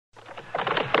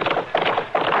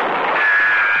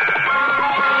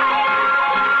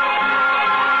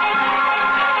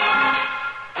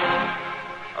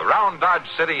Dodge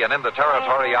City and in the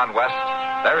territory on west,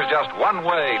 there's just one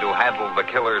way to handle the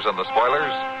killers and the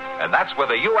spoilers, and that's with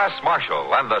a U.S.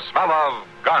 Marshal and the smell of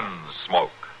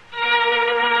Gunsmoke.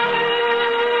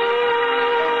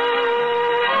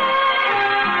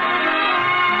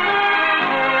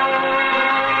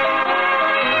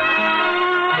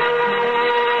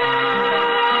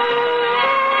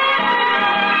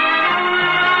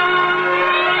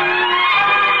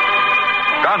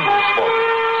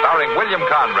 Starring William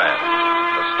Conrad,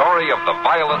 the story of the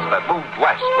violence that moved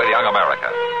west with young America,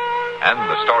 and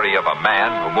the story of a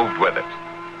man who moved with it.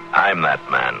 I'm that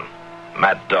man,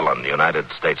 Matt Dillon, United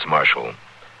States Marshal.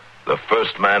 The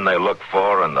first man they look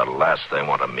for and the last they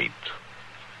want to meet.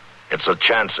 It's a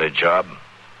chancy job,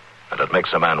 and it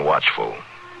makes a man watchful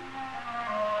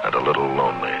and a little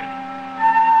lonely.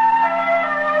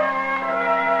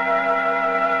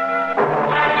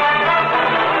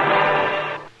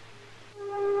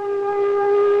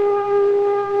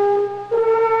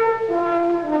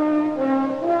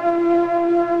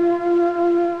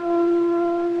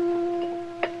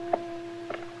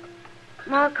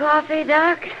 More coffee,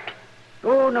 Doc?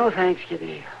 Oh, no thanks,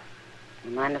 Kitty.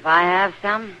 You mind if I have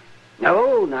some?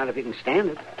 No, not if you can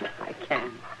stand it. I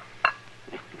can.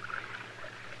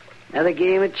 Another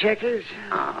game of checkers?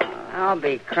 Oh, I'll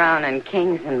be crowning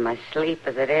kings in my sleep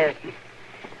as it is.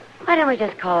 Why don't we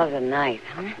just call it a night,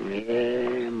 huh?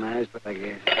 Yeah, might as well, I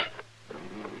guess.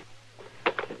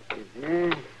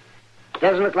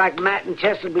 Doesn't look like Matt and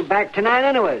Chester will be back tonight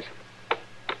anyways.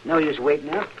 No use waiting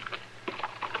up.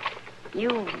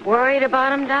 You worried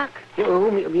about him, Doc?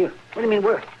 What do you mean,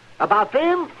 worried? About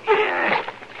them?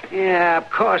 Yeah, of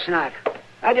course not.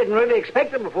 I didn't really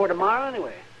expect them before tomorrow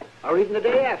anyway. Or even the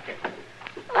day after.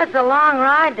 Well, it's a long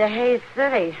ride to Hayes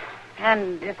City.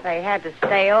 And if they had to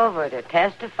stay over to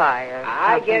testify or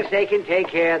I something... guess they can take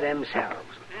care of themselves.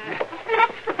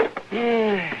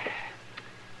 Yeah.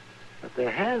 But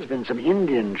there has been some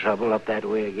Indian trouble up that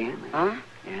way again. Huh?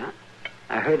 Yeah.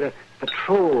 I heard a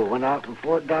patrol went out from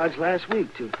Fort Dodge last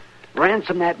week to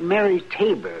ransom that Mary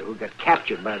Tabor who got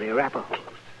captured by the Arapahoes.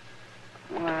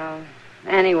 Well,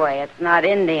 anyway, it's not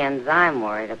Indians I'm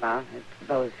worried about. It's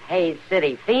those Hayes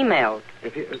City females.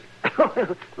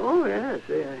 Oh, yes.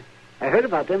 I heard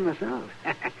about them myself.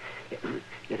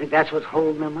 You think that's what's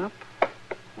holding them up?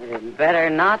 It had better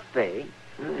not be.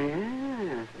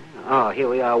 Yeah. Oh, here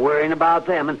we are worrying about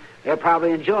them, and they're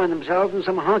probably enjoying themselves in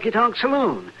some honky-tonk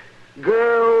saloon.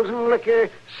 Girls and liquor,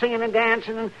 singing and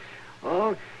dancing, and...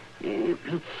 Oh, yeah.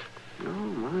 Oh,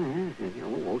 my.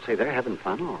 We'll say they're having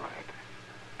fun, all right.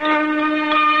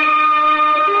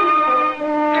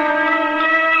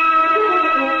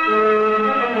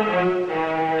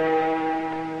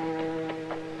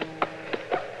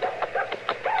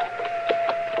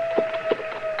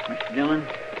 Mr. Dillon,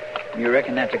 you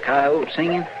reckon that's a coyote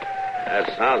singing?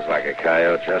 That sounds like a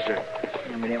coyote, Chester.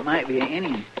 Yeah, but it might be an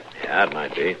Indian. Yeah, it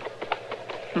might be.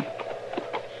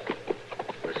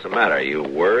 What's the matter? Are you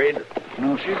worried?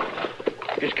 No, sir.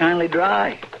 Just kindly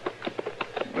dry.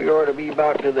 We ought to be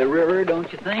about to the river,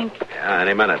 don't you think? Yeah,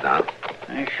 any minute now.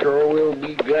 I sure will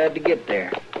be glad to get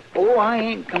there. Oh, I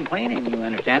ain't complaining, you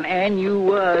understand. And you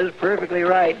was perfectly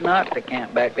right not to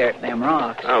camp back there at them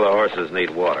rocks. Well, the horses need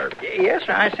water. Yes,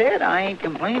 sir, I said I ain't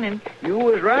complaining. You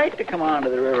was right to come on to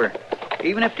the river,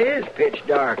 even if it is pitch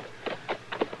dark.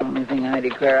 Only thing I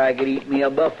declare I could eat me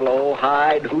a buffalo,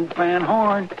 hide, hoop, and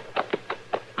horn.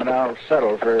 But I'll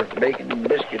settle for bacon and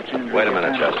biscuits. Wait a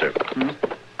minute, Chester.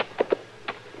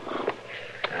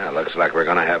 Yeah, looks like we're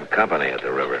going to have company at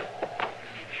the river.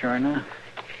 Sure enough.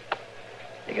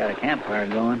 They got a campfire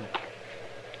going.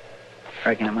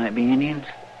 Reckon it might be Indians?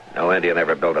 No Indian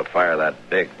ever built a fire that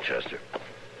big, Chester.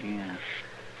 Yeah.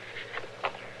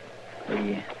 What do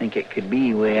you think it could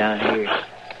be way out here?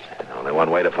 Only one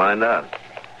way to find out.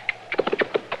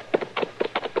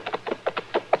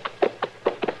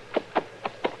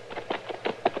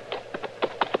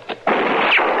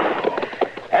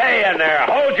 Hey in there,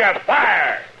 hold your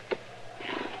fire!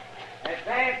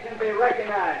 Advance and be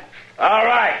recognized. All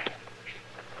right.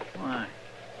 Why?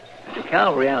 It's a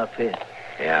cavalry outfit.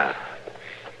 Yeah.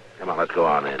 Come on, let's go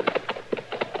on in.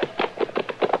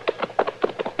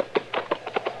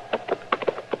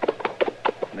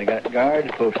 They got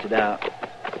guards posted out.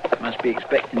 Must be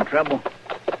expecting trouble.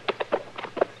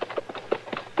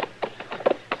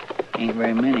 Ain't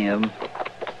very many of them.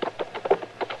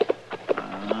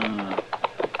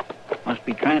 Must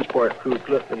be transport crew.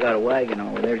 Look, they got a wagon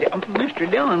over there. Mr.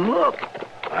 Dillon, look.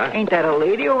 What? Ain't that a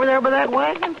lady over there by that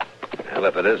wagon? Well,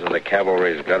 if it isn't, the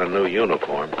cavalry's got a new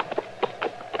uniform.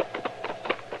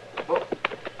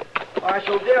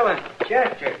 Marshal Dillon,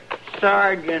 Chester.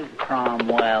 Sergeant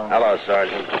Cromwell. Hello,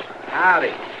 Sergeant.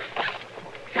 Howdy.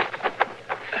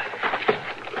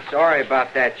 Sorry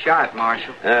about that shot,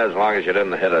 Marshal. Yeah, as long as you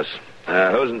didn't hit us.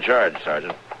 Who's in charge,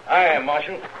 Sergeant? I am,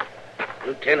 Marshal.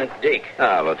 Lieutenant Dake.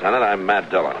 Lieutenant, I'm Matt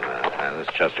Dillon. This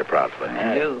is Chester Proudfoot.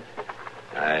 And you?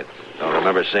 I don't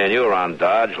remember seeing you around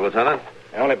Dodge, Lieutenant.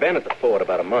 I only been at the fort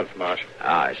about a month, Marshal.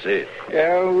 I see.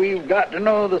 Yeah, we've got to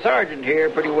know the sergeant here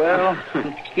pretty well.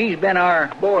 He's been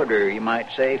our boarder, you might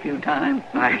say, a few times.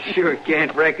 I sure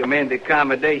can't recommend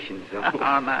accommodations, though.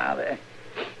 Oh, now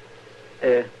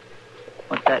there.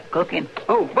 What's that cooking?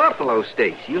 Oh, buffalo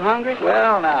steaks. You hungry?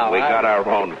 Well, now. We got our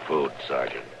own food,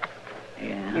 Sergeant.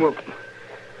 Yeah. Well,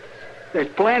 there's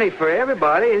plenty for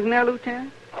everybody, isn't there,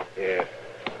 Lieutenant? Yeah.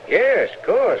 Yes, of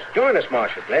course. Join us,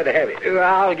 Marshal. Glad to have you.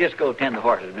 I'll just go tend the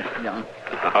horses, Mr. Young.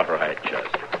 All right,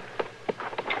 Chester.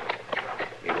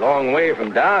 You're a long way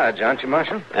from Dodge, aren't you,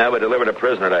 Marshal? Yeah, we delivered a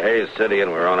prisoner to Hayes City,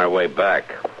 and we're on our way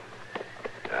back.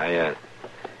 I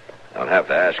don't have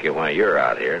to ask you why you're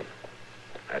out here.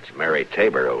 That's Mary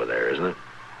Tabor over there, isn't it?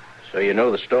 So you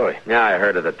know the story. Yeah, I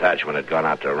heard a detachment had gone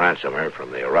out to ransom her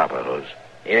from the Arapahoes.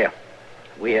 Yeah.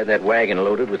 We had that wagon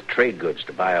loaded with trade goods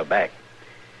to buy her back.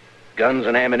 Guns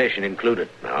and ammunition included.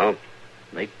 No?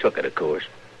 They took it, of course.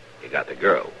 You got the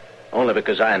girl. Only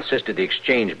because I insisted the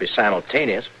exchange be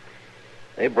simultaneous.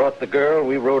 They brought the girl,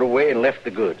 we rode away and left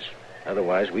the goods.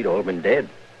 Otherwise, we'd all been dead.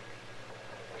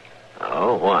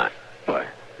 Oh, why? Why,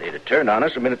 they'd have turned on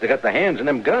us the minute they got their hands on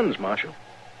them guns, Marshal.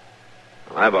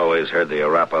 Well, I've always heard the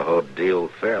Arapaho deal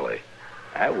fairly.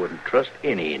 I wouldn't trust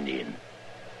any Indian.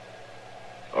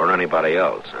 Or anybody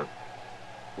else, huh?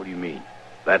 What do you mean?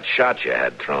 That shot you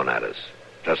had thrown at us.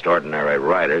 Just ordinary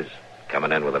riders,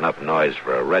 coming in with enough noise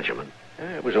for a regiment.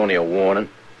 It was only a warning.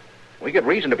 We got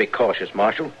reason to be cautious,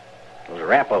 Marshal. Those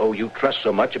Arapaho you trust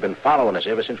so much have been following us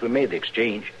ever since we made the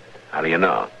exchange. How do you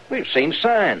know? We've seen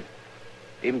sign.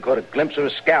 Even caught a glimpse of a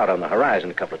scout on the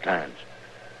horizon a couple of times.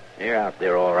 They're out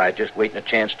there all right, just waiting a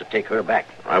chance to take her back.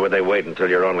 Why would they wait until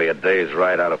you're only a day's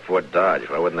ride out of Fort Dodge?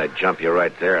 Why wouldn't they jump you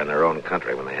right there in their own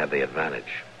country when they had the advantage?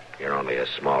 You're only a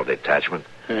small detachment.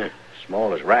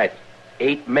 Small is right.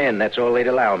 8 men, that's all they'd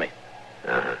allow me.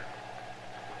 Uh-huh.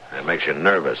 That makes you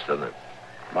nervous, doesn't it?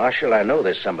 Marshal, I know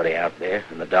there's somebody out there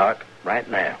in the dark right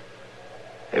now.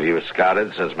 Have you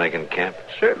scouted since making camp?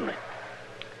 Certainly.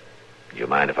 Do you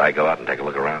mind if I go out and take a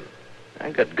look around?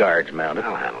 I got guards mounted.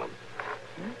 I'll handle them.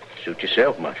 Suit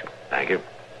yourself, Marshal. Thank you.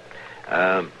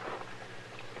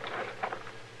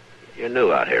 You're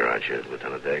new out here, aren't you,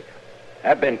 Lieutenant Dake?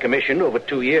 I've been commissioned over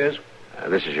 2 years.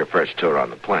 This is your first tour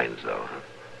on the plains, though, huh?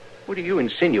 What are you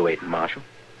insinuating, Marshal?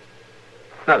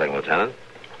 Nothing, Lieutenant.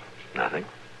 Nothing.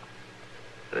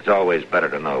 But it's always better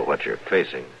to know what you're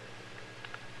facing.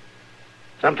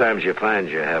 Sometimes you find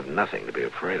you have nothing to be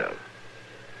afraid of.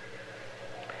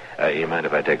 You mind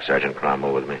if I take Sergeant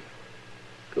Cromwell with me?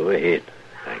 Go ahead.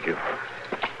 Thank you.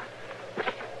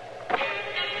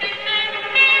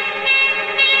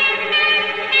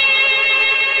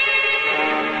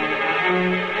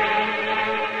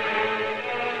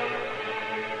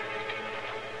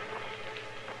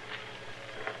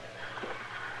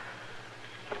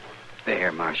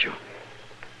 There, Marshal.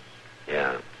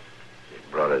 Yeah.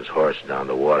 He brought his horse down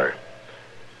the water.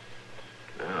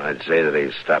 Well, I'd say that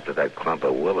he stopped at that clump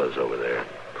of willows over there.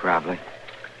 Probably.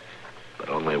 But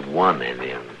only one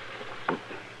Indian.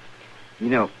 You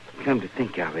know, come to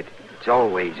think of it, it's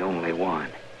always only one.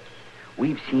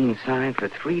 We've seen sign for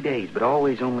 3 days, but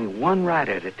always only one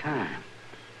rider at a time.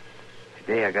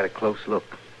 Today I got a close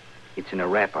look. It's an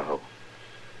Arapaho.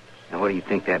 Now, what do you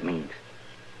think that means?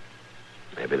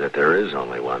 Maybe that there is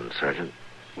only one, Sergeant.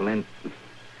 Well,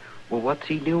 what's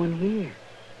he doing here?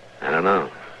 I don't know.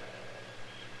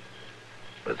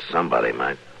 But somebody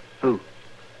might. Who?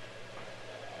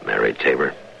 Mary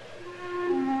Tabor.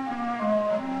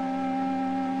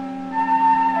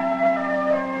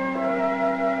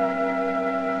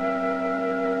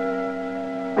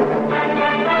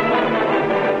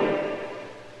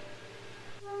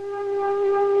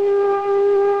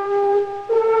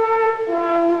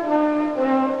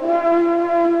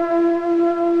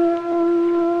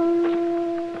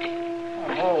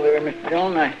 Oh, there, Mr.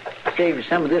 Dillon. I saved you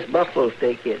some of this buffalo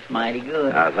steak. It's mighty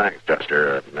good. Thanks,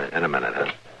 Chester. In a minute,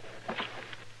 huh?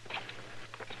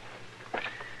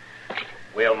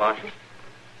 Well, Marshal?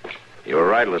 You were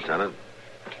right, Lieutenant.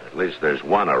 At least there's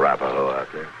one Arapaho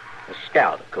out there. A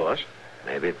scout, of course.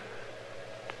 Maybe.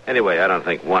 Anyway, I don't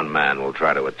think one man will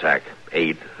try to attack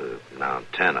 8, now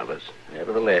 10 of us.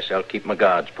 Nevertheless, I'll keep my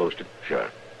guards posted. Sure.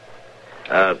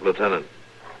 Lieutenant,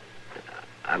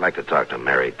 I'd like to talk to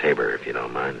Mary Tabor, if you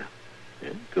don't mind.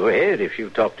 Yeah, go ahead if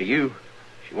she'll talk to you.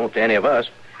 She won't to any of us.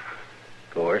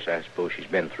 Of course, I suppose she's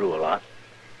been through a lot.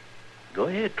 Go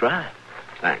ahead, try.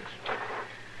 Thanks.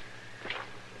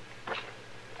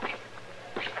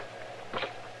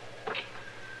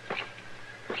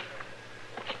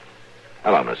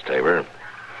 Hello, Miss Tabor.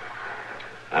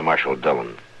 I'm Marshal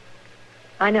Dillon.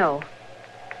 I know.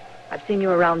 I've seen you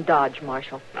around Dodge,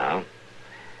 Marshal. Now?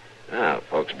 Now,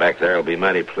 folks back there will be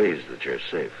mighty pleased that you're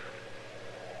safe.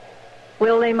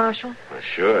 Will they, Marshal? Well,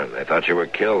 sure. They thought you were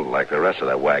killed like the rest of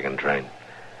that wagon train.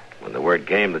 When the word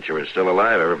came that you were still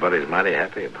alive, everybody's mighty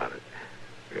happy about it.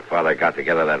 Your father got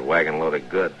together that wagon load of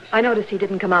goods. I noticed he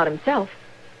didn't come out himself.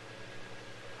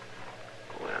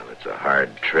 Well, it's a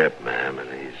hard trip, ma'am, and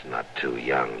he's not too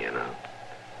young, you know.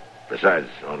 Besides,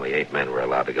 only 8 men were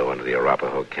allowed to go into the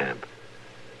Arapaho camp.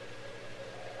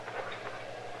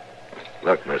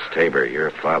 Look, Miss Tabor, your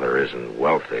father isn't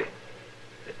wealthy.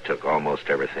 It took almost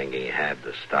everything he had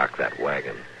to stock that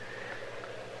wagon.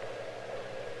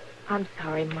 I'm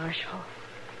sorry, Marshal.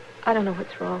 I don't know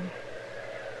what's wrong.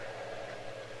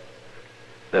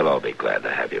 They'll all be glad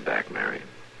to have you back, Mary.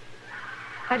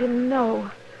 I didn't know.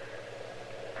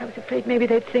 I was afraid maybe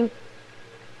they'd think...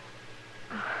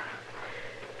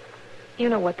 You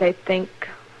know what they think,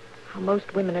 how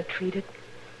most women are treated.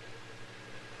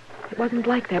 It wasn't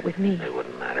like that with me. It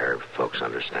wouldn't matter if folks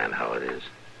understand how it is.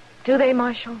 Do they,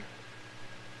 Marshal?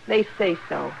 They say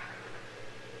so.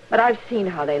 But I've seen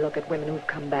how they look at women who've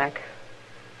come back.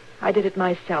 I did it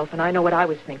myself, and I know what I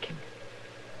was thinking.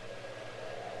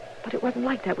 But it wasn't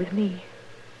like that with me.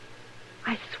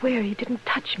 I swear he didn't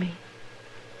touch me.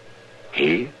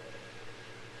 He?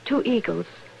 2 eagles.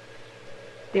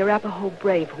 The Arapaho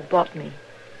brave who bought me.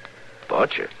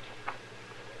 Bought you?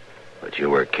 But you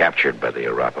were captured by the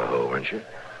Arapaho, weren't you?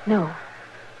 No.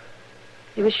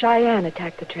 It was Cheyenne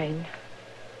attacked the train.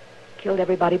 Killed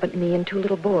everybody but me and 2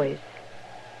 little boys.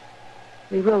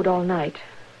 We rode all night,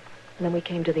 and then we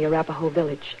came to the Arapaho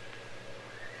village.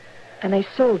 And they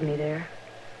sold me there.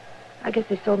 I guess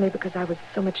they sold me because I was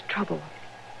so much trouble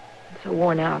and so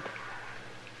worn out.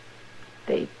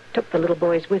 They took the little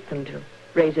boys with them to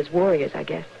raise as warriors, I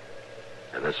guess.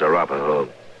 And this Arapaho,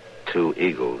 2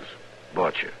 eagles,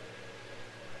 bought you.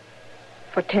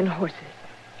 For 10 horses.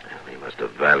 Well, he must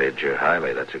have valued you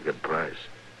highly. That's a good price.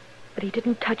 But he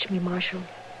didn't touch me, Marshal.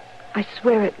 I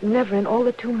swear it, never in all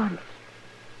the 2 months.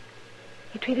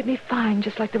 He treated me fine,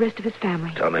 just like the rest of his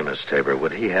family. Tell me, Miss Tabor,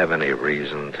 would he have any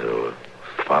reason to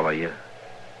follow you?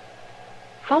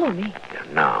 Follow me? Yeah,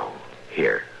 now,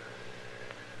 here.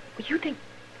 Well, you think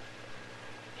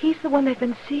he's the one they've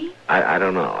been seeing? I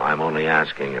don't know. I'm only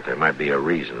asking if there might be a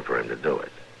reason for him to do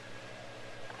it.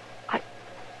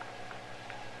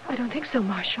 I don't think so,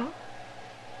 Marshal.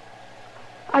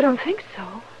 I don't think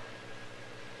so.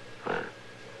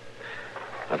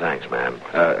 Well, thanks, ma'am.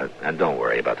 And don't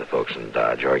worry about the folks in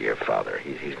Dodge or your father.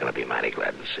 He's going to be mighty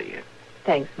glad to see you.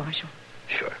 Thanks, Marshal.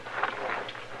 Sure.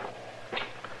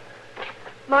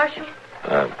 Marshal?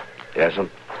 Yes, ma'am?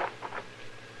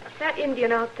 That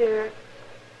Indian out there,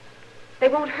 they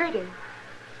won't hurt him.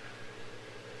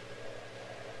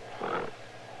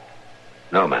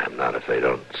 No, ma'am, not if they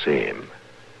don't see him.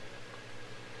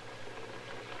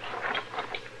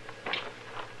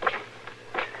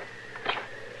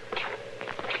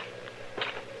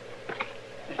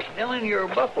 Dillon, your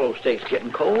buffalo steak's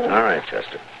getting cold. All right,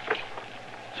 Chester.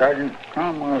 Sergeant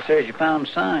Cromwell says you found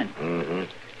sign. Mm-hmm.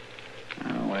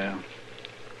 Oh, well.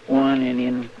 One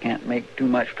Indian can't make too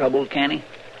much trouble, can he?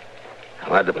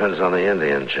 Well, that depends on the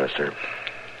Indian, Chester.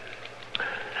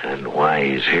 And why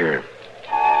he's here.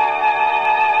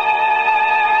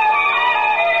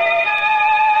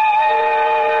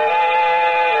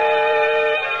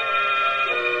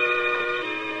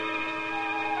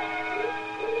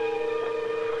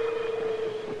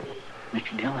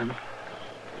 Mr. Dillon.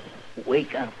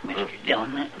 Wake up, Mr.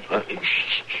 Dillon. What?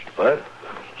 Shh. What?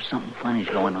 Something funny's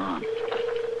going on.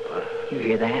 You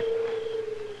hear that?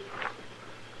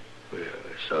 Well,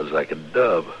 it sounds like a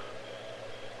dove.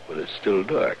 But it's still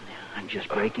dark. I'm just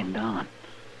breaking dawn.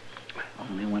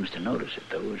 Only ones to notice it,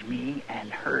 though, is me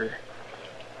and her.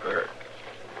 Her?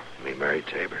 You mean Mary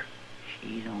Tabor?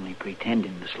 She's only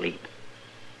pretending to sleep.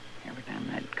 Every time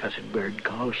that cussed bird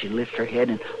calls, she lifts her head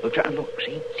and looks out. Look,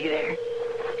 see there?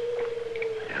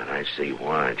 Yeah, and I see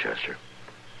why, Chester.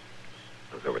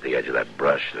 Look over the edge of that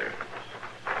brush there.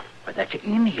 But that's an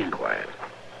Indian. Be quiet.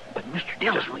 But Mr.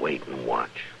 Dillon... Just wait and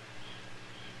watch.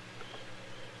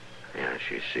 Yeah,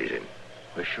 she sees him.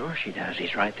 Well, sure she does.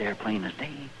 He's right there plain as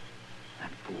day.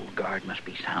 That fool guard must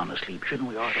be sound asleep. Shouldn't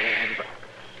we ought to have...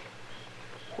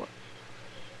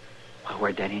 Well,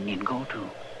 where'd that Indian go to?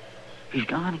 He's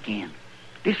gone again.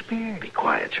 Disappeared. Be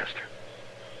quiet, Chester.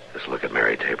 Just look at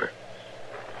Mary Tabor.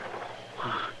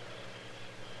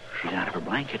 She's out of her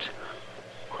blankets,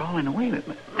 crawling away.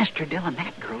 Mr. Dillon,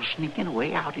 that girl's sneaking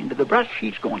away out into the brush.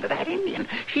 She's going to that Indian.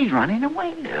 She's running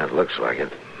away. Yeah, it looks like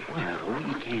it. Well,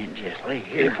 we can't just lay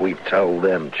here. If we tell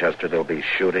them, Chester, they'll be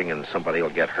shooting and somebody will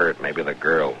get hurt, maybe the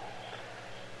girl.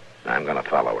 I'm going to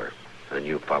follow her. And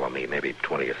you follow me, maybe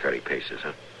 20 or 30 paces,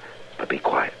 huh? But be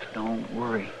quiet. Don't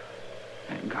worry.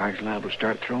 That guard's liable to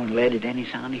start throwing lead at any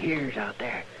sound he hears out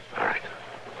there. All right.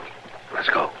 Let's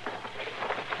go.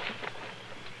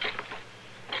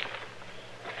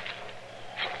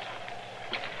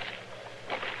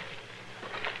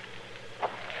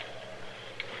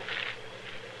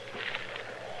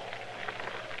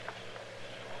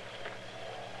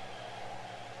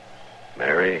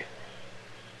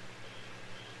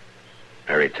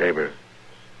 Mary Tabor.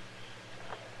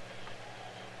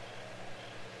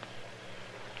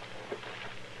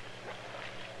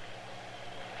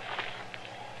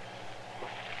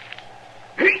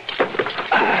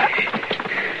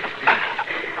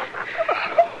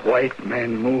 White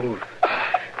men move.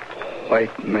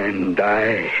 White men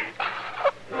die.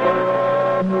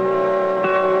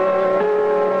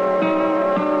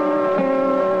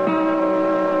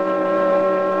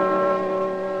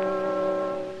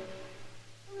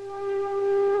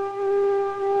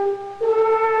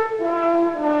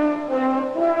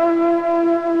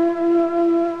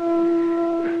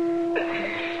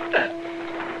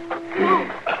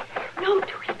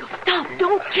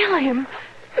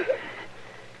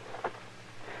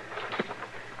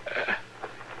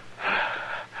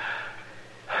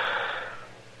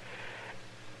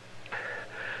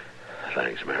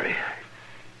 Thanks, Mary.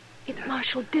 It's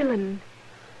Marshal Dillon.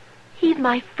 He's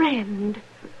my friend.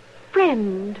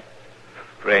 Friend.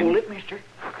 Hold it, mister.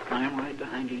 I'm right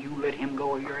behind you. You let him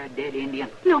go or you're a dead Indian.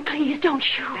 No, please, don't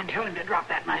shoot. Then tell him to drop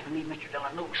that knife and leave Mr.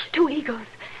 Dillon loose. Two Eagles.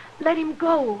 Let him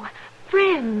go.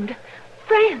 Friend.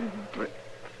 Friend.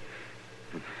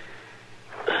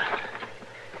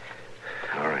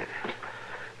 All right.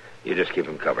 You just keep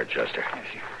him covered, Chester. Yes,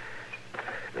 sir.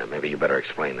 Now, maybe you better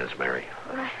explain this, Mary.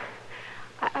 Well,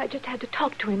 I just had to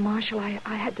talk to him, Marshal.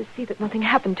 I had to see that nothing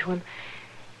happened to him.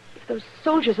 If those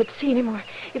soldiers had seen him, or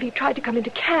if he tried to come into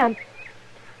camp.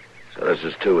 So this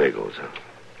is Two Eagles, huh?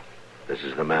 This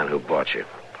is the man who bought you.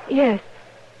 Yes.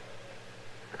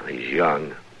 Well, he's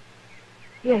young.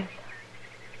 Yes.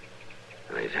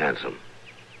 And he's handsome.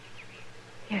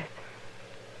 Yes.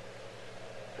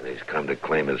 And he's come to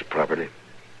claim his property.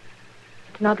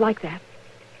 It's not like that.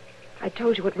 I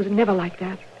told you it was never like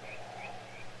that.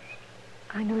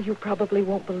 I know you probably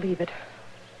won't believe it.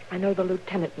 I know the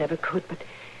lieutenant never could, but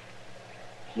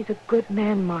he's a good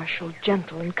man, Marshal,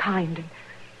 gentle and kind and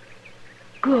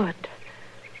good.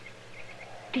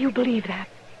 Do you believe that?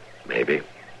 Maybe.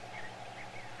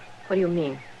 What do you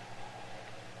mean?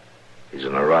 He's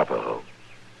an Arapaho.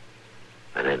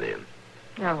 An Indian.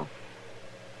 No.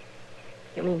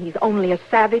 You mean he's only a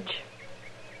savage?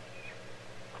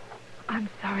 I'm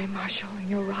sorry, Marshal, and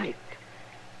you're right.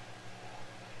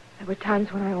 There were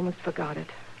times when I almost forgot it.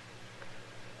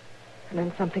 And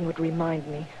then something would remind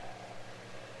me.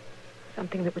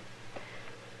 Something that would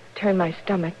turn my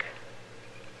stomach.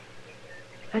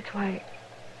 That's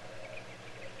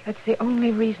the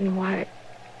only reason why...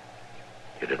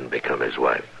 You didn't become his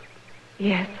wife.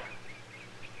 Yes.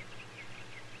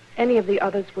 Any of the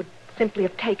others would simply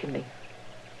have taken me.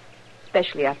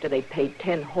 Especially after they paid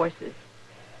 10 horses.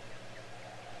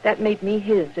 That made me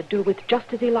his to do with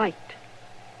just as he liked.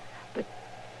 But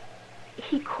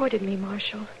he courted me,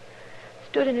 Marshal.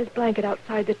 Stood in his blanket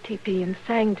outside the teepee and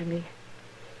sang to me.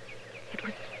 It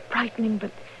was frightening,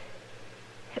 but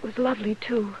it was lovely,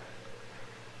 too.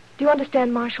 Do you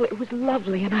understand, Marshal? It was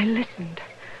lovely, and I listened.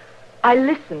 I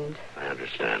listened. I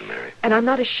understand, Mary. And I'm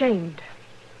not ashamed.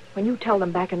 When you tell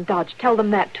them back in Dodge, tell them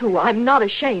that, too. I'm not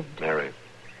ashamed. Mary,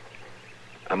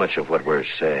 how much of what we're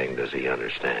saying does he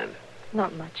understand?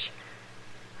 Not much.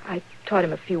 I taught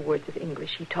him a few words of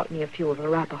English. He taught me a few of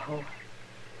Arapaho.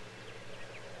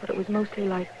 But it was mostly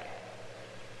like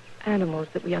animals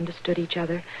that we understood each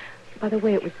other, by the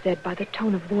way it was said, by the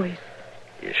tone of voice.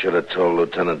 You should have told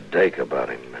Lieutenant Dake about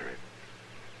him, Mary.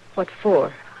 What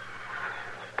for?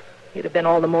 He'd have been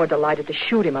all the more delighted to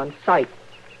shoot him on sight.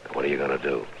 What are you going to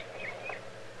do?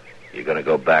 You going to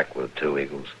go back with Two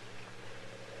Eagles?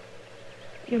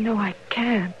 You know I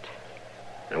can't.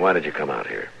 Then why did you come out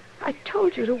here? I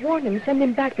told you to warn him, send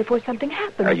him back before something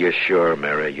happens. Are you sure,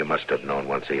 Mary? You must have known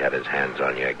once he had his hands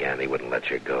on you again, he wouldn't let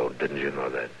you go. Didn't you know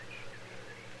that?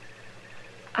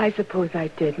 I suppose I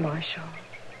did, Marshal.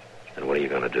 And what are you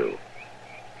going to do?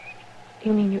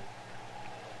 You mean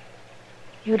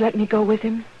you'd let me go with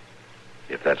him?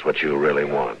 If that's what you really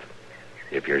want.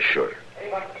 If you're sure.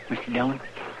 Mr. Dillon?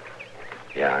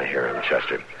 Yeah, I hear him,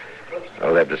 Chester.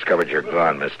 Oh, they've discovered you're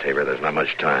gone, Miss Tabor. There's not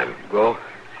much time. Go.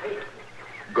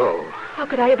 How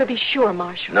could I ever be sure,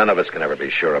 Marshal? None of us can ever be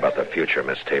sure about the future,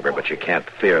 Miss Tabor, but you can't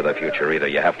fear the future either.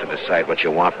 You have to decide what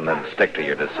you want and then stick to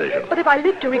your decision. But if I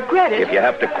live to regret it... If you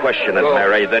have to question it,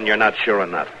 Mary, then you're not sure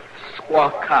enough.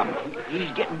 Squaw, come. He's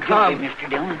getting guilty, Mr.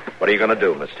 Dillon. What are you going to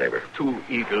do, Miss Tabor? Two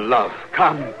Eagle love.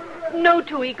 Come. No,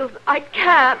 Two Eagles. I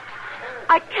can't.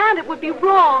 I can't. It would be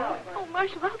wrong. Oh,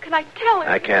 Marshal, how can I tell him?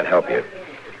 I can't help you.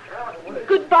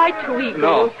 Goodbye, Two Eagles.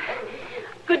 No.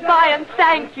 Goodbye and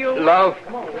thank you. Love.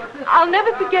 I'll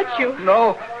never forget you.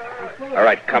 No. All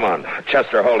right, come on.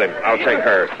 Chester, hold him. I'll take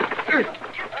her.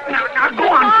 Now go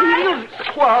on, Peter.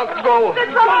 Squaw, go. Go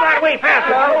that way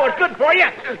faster. Oh, it's good for you.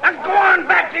 Now go on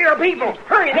back to your people.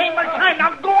 Hurry, there ain't much time.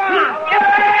 Now go on. Get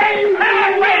away!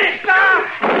 Hey, wait, stop!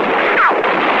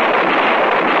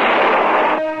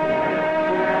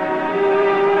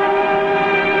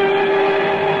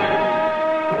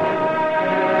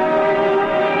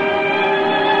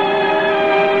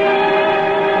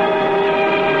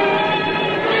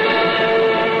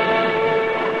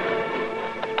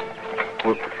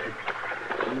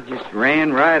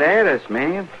 Ran right at us,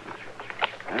 man.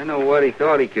 I don't know what he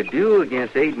thought he could do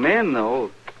against 8 men, though.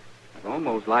 It's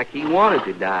almost like he wanted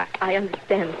to die. I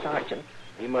understand, Sergeant.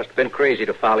 He must have been crazy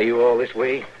to follow you all this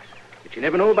way. But you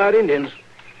never know about Indians.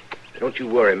 Don't you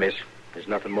worry, miss. There's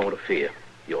nothing more to fear.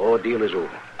 Your ordeal is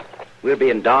over. We'll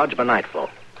be in Dodge by nightfall.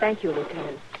 Thank you,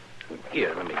 Lieutenant.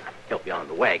 Here, let me help you on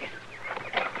the wagon.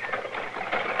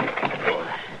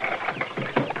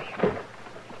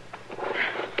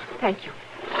 Thank you.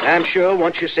 I'm sure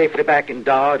once you're safely back in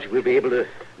Dodge, we'll be able to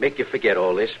make you forget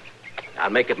all this.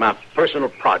 I'll make it my personal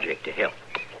project to help.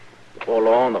 Before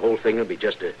long, the whole thing will be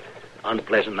just an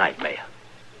unpleasant nightmare.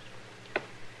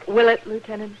 Will it,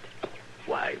 Lieutenant?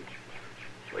 Why,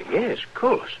 well, yes, of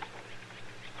course.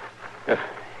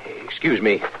 Excuse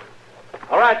me.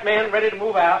 All right, men, ready to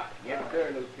move out? Yes, sir,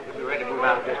 Lieutenant. We'll be ready to move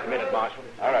out in just a minute, Marshal.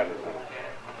 All right, Lieutenant.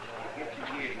 Get your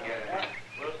gear together.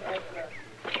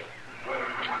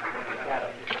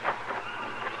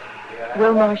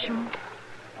 Well, Marshal?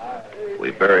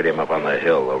 We buried him up on the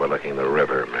hill overlooking the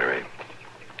river, Mary.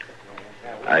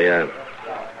 I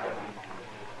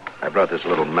brought this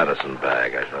little medicine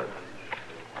bag. I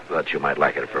thought you might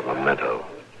like it for a memento.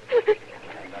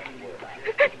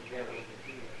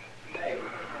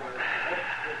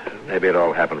 Maybe it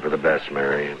all happened for the best,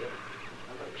 Mary.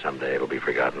 Someday it'll be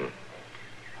forgotten.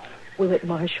 Will it,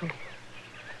 Marshal?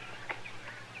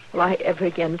 Will I ever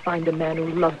again find a man who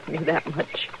loved me that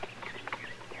much?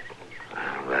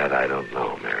 That I don't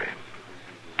know, Mary.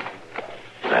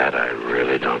 That I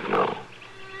really don't know.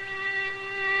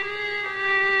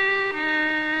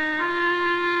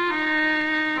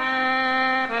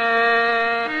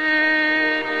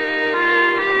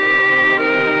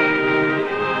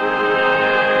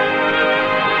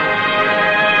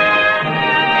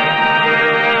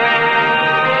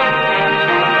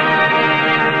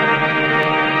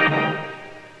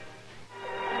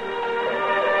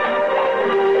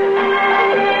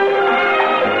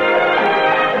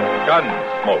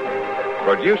 Gunsmoke.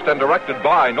 Produced and directed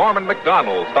by Norman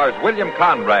McDonald, stars William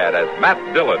Conrad as Matt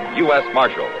Dillon, U.S.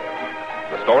 Marshal.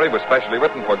 The story was specially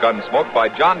written for Gunsmoke by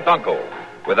John Dunkel,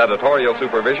 with editorial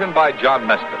supervision by John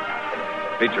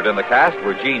Meston. Featured in the cast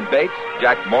were Gene Bates,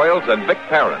 Jack Moyles, and Vic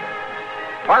Perrin.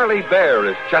 Harley Bear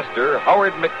is Chester,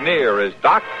 Howard McNear is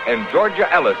Doc, and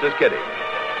Georgia Ellis is Kitty.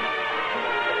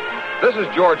 This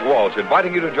is George Walsh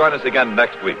inviting you to join us again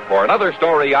next week for another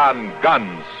story on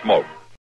Gunsmoke.